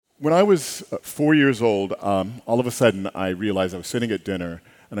When I was 4 years old, all of a sudden I realized I was sitting at dinner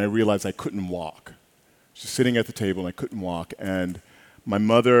and I realized I couldn't walk. I was just sitting at the table and I couldn't walk. And my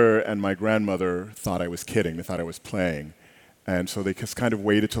mother and my grandmother thought I was kidding. They thought I was playing. And so they just kind of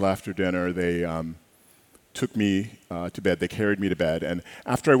waited till after dinner. They took me to bed. They carried me to bed. And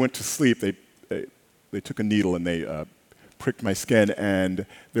after I went to sleep, they took a needle and they pricked my skin, and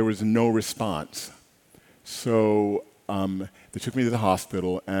there was no response. So they took me to the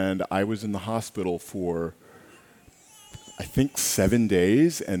hospital, and I was in the hospital for, I think, 7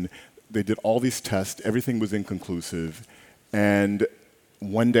 days, and they did all these tests. Everything was inconclusive, and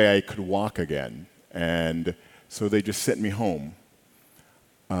one day I could walk again, and so they just sent me home.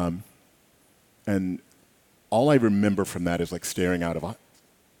 And all I remember from that is like staring out of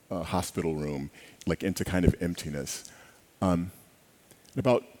a hospital room, like into kind of emptiness.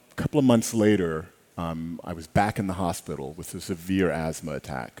 About a couple of months later, I was back in the hospital with a severe asthma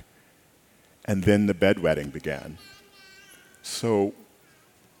attack. And then the bedwetting began. So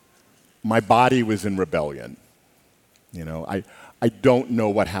my body was in rebellion. You know, I don't know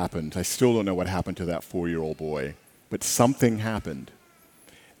what happened. I still don't know what happened to that 4-year-old boy. But something happened.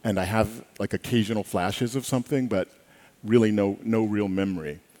 And I have like occasional flashes of something, but really no real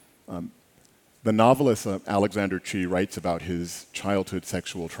memory. The novelist Alexander Chee writes about his childhood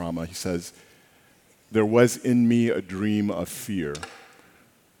sexual trauma. He says, "There was in me a dream of fear,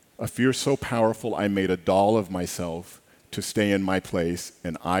 a fear so powerful I made a doll of myself to stay in my place,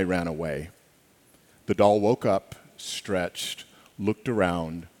 and I ran away. The doll woke up, stretched, looked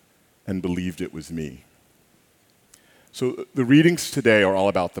around, and believed it was me." So the readings today are all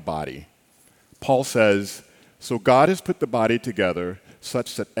about the body. Paul says, "So God has put the body together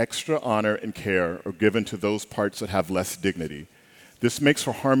such that extra honor and care are given to those parts that have less dignity. This makes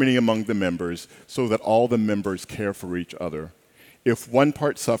for harmony among the members so that all the members care for each other. If one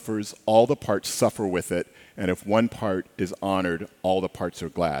part suffers, all the parts suffer with it, and if one part is honored, all the parts are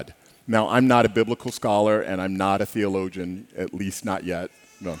glad." Now, I'm not a biblical scholar, and I'm not a theologian, at least not yet.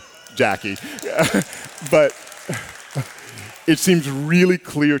 No, Jackie. But it seems really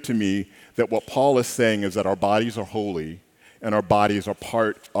clear to me that what Paul is saying is that our bodies are holy, and our bodies are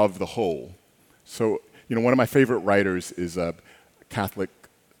part of the whole. So, you know, one of my favorite writers is a Catholic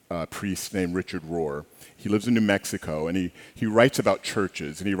priest named Richard Rohr. He lives in New Mexico, and he writes about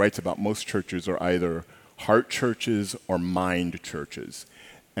churches, and he writes about most churches are either heart churches or mind churches.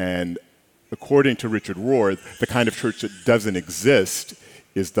 And according to Richard Rohr, the kind of church that doesn't exist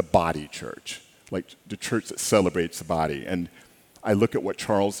is the body church, like the church that celebrates the body. And I look at what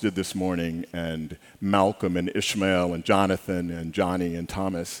Charles did this morning, and Malcolm and Ishmael and Jonathan and Johnny and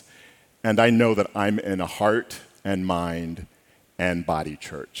Thomas, and I know that I'm in a heart and mind and body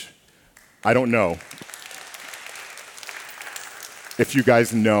church. I don't know if you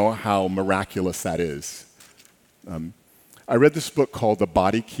guys know how miraculous that is. I read this book called The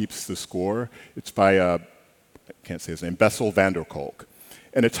Body Keeps the Score. It's by, I can't say his name, Bessel van der Kolk.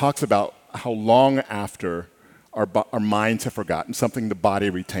 And it talks about how long after our minds have forgotten something, the body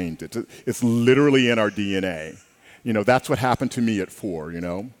retained it. It's literally in our DNA. You know, that's what happened to me at 4, you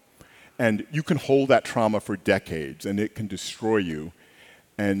know. And you can hold that trauma for decades, and it can destroy you.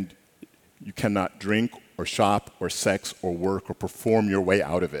 And you cannot drink or shop or sex or work or perform your way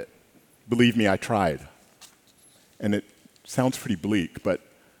out of it. Believe me, I tried. And it sounds pretty bleak, but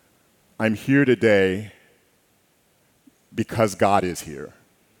I'm here today because God is here.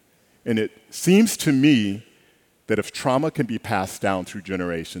 And it seems to me that if trauma can be passed down through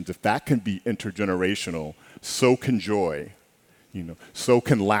generations, if that can be intergenerational, so can joy, you know, so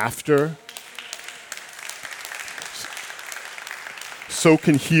can laughter, so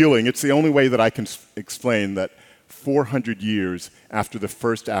can healing. It's the only way that I can explain that 400 years after the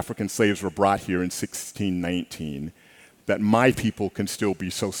first African slaves were brought here in 1619, that my people can still be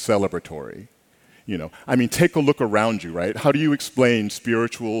so celebratory. You know, I mean, take a look around you, right? How do you explain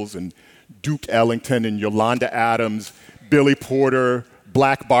spirituals and Duke Ellington and Yolanda Adams, Billy Porter,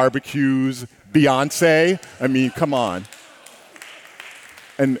 black barbecues, Beyonce? I mean, come on.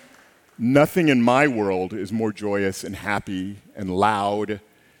 And nothing in my world is more joyous and happy and loud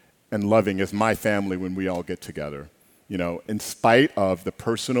and loving as my family when we all get together. You know, in spite of the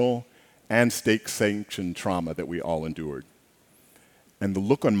personal and state-sanctioned trauma that we all endured. And the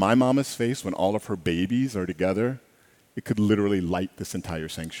look on my mama's face when all of her babies are together, it could literally light this entire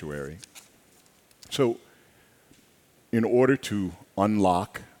sanctuary. So, in order to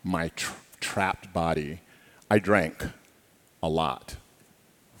unlock my trapped body, I drank a lot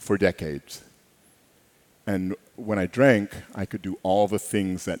for decades. And when I drank, I could do all the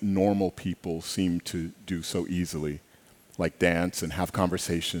things that normal people seem to do so easily. like dance and have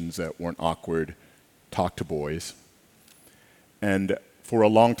conversations that weren't awkward, talk to boys. And for a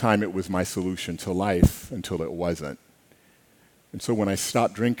long time, it was my solution to life until it wasn't. And so when I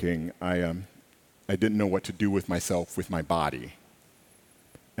stopped drinking, I didn't know what to do with myself, with my body.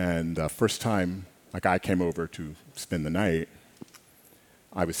 And the first time a guy came over to spend the night,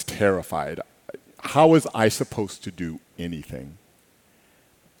 I was terrified. How was I supposed to do anything?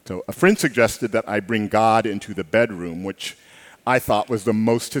 So a friend suggested that I bring God into the bedroom, which I thought was the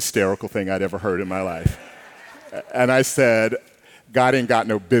most hysterical thing I'd ever heard in my life. And I said, God ain't got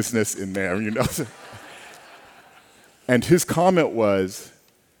no business in there, you know. And his comment was,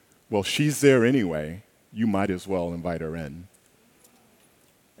 well, she's there anyway. You might as well invite her in.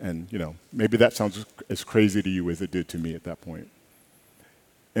 And, you know, maybe that sounds as crazy to you as it did to me at that point.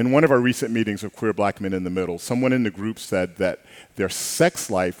 In one of our recent meetings of queer black men in the middle, someone in the group said that their sex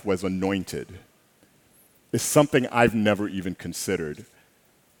life was anointed. It's something I've never even considered.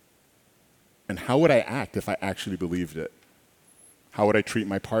 And how would I act if I actually believed it? How would I treat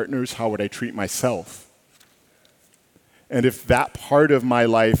my partners? How would I treat myself? And if that part of my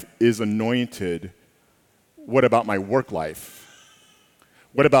life is anointed, what about my work life?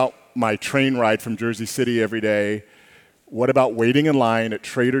 What about my train ride from Jersey City every day? What about waiting in line at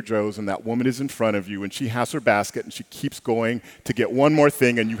Trader Joe's and that woman is in front of you and she has her basket and she keeps going to get one more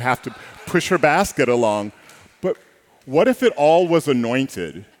thing and you have to push her basket along? But what if it all was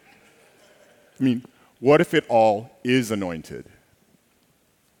anointed? I mean, what if it all is anointed?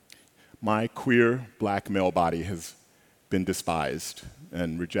 My queer black male body has been despised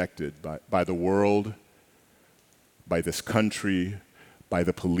and rejected by the world, by this country, by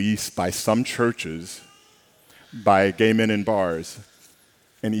the police, by some churches, by gay men in bars,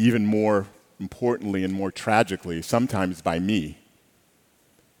 and even more importantly and more tragically, sometimes by me.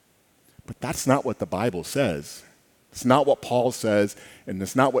 But that's not what the Bible says. It's not what Paul says, and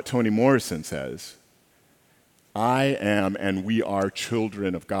it's not what Toni Morrison says. I am and we are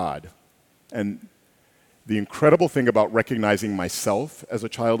children of God. And the incredible thing about recognizing myself as a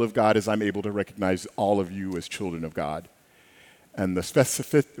child of God is I'm able to recognize all of you as children of God. And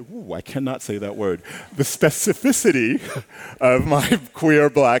the I cannot say that word. The specificity of my queer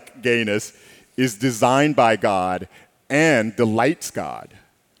black gayness is designed by God and delights God.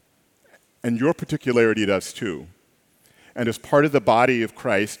 And your particularity does too. And as part of the body of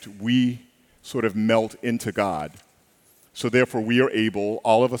Christ, we sort of melt into God. So therefore we are able,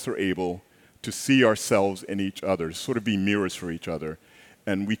 all of us are able, to see ourselves in each other, sort of be mirrors for each other.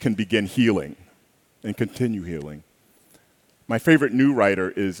 And we can begin healing and continue healing. My favorite new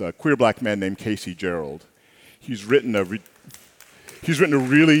writer is a queer black man named Casey Gerald. He's written a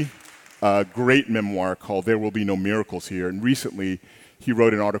really great memoir called There Will Be No Miracles Here. And recently, he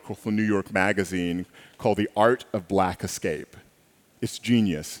wrote an article for New York Magazine called The Art of Black Escape. It's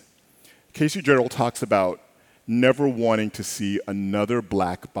genius. Casey Gerald talks about never wanting to see another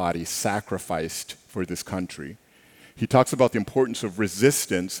black body sacrificed for this country. He talks about the importance of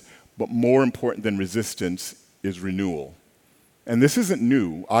resistance, but more important than resistance is renewal. And this isn't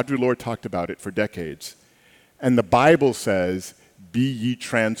new. Audre Lorde talked about it for decades. And the Bible says, be ye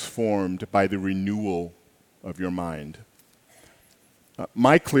transformed by the renewal of your mind.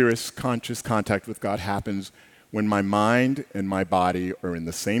 My clearest conscious contact with God happens when my mind and my body are in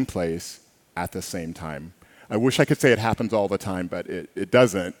the same place at the same time. I wish I could say it happens all the time, but it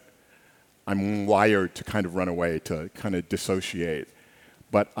doesn't. I'm wired to kind of run away, to kind of dissociate.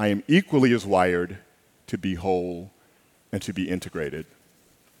 But I am equally as wired to be whole and to be integrated.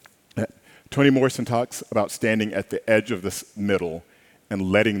 Toni Morrison talks about standing at the edge of this middle and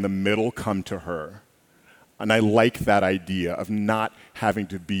letting the middle come to her. And I like that idea of not having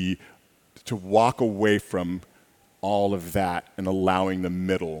to walk away from all of that and allowing the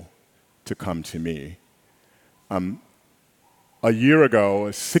middle to come to me. A year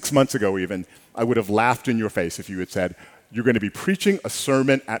ago, 6 months ago even, I would have laughed in your face if you had said, you're going to be preaching a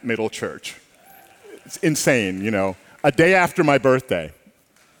sermon at Middle Church. It's insane, you know. A day after my birthday.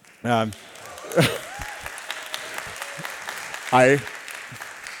 I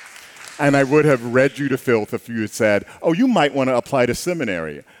would have read you to filth if you had said, oh, you might want to apply to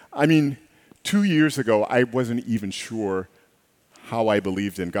seminary. I mean, 2 years ago, I wasn't even sure how I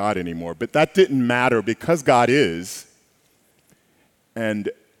believed in God anymore. But that didn't matter because God is. And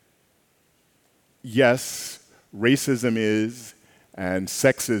yes, racism is, and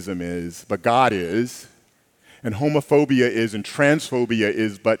sexism is, but God is. And homophobia is, and transphobia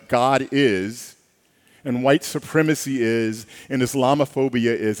is, but God is. And white supremacy is, and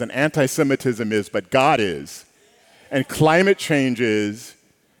Islamophobia is, and anti-Semitism is, but God is. And climate change is,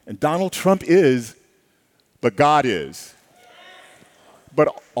 and Donald Trump is, but God is.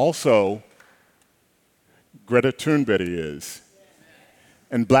 but also Greta Thunberg is,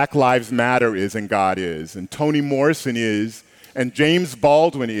 and Black Lives Matter is, and God is, and Toni Morrison is, and James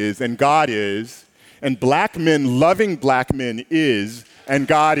Baldwin is, and God is, and black men loving black men is, and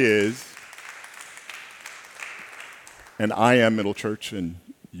God is, and I am Middle Church, and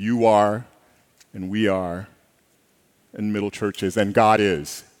you are, and we are, and Middle Church is, and God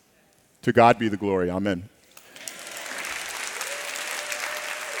is. To God be the glory. Amen.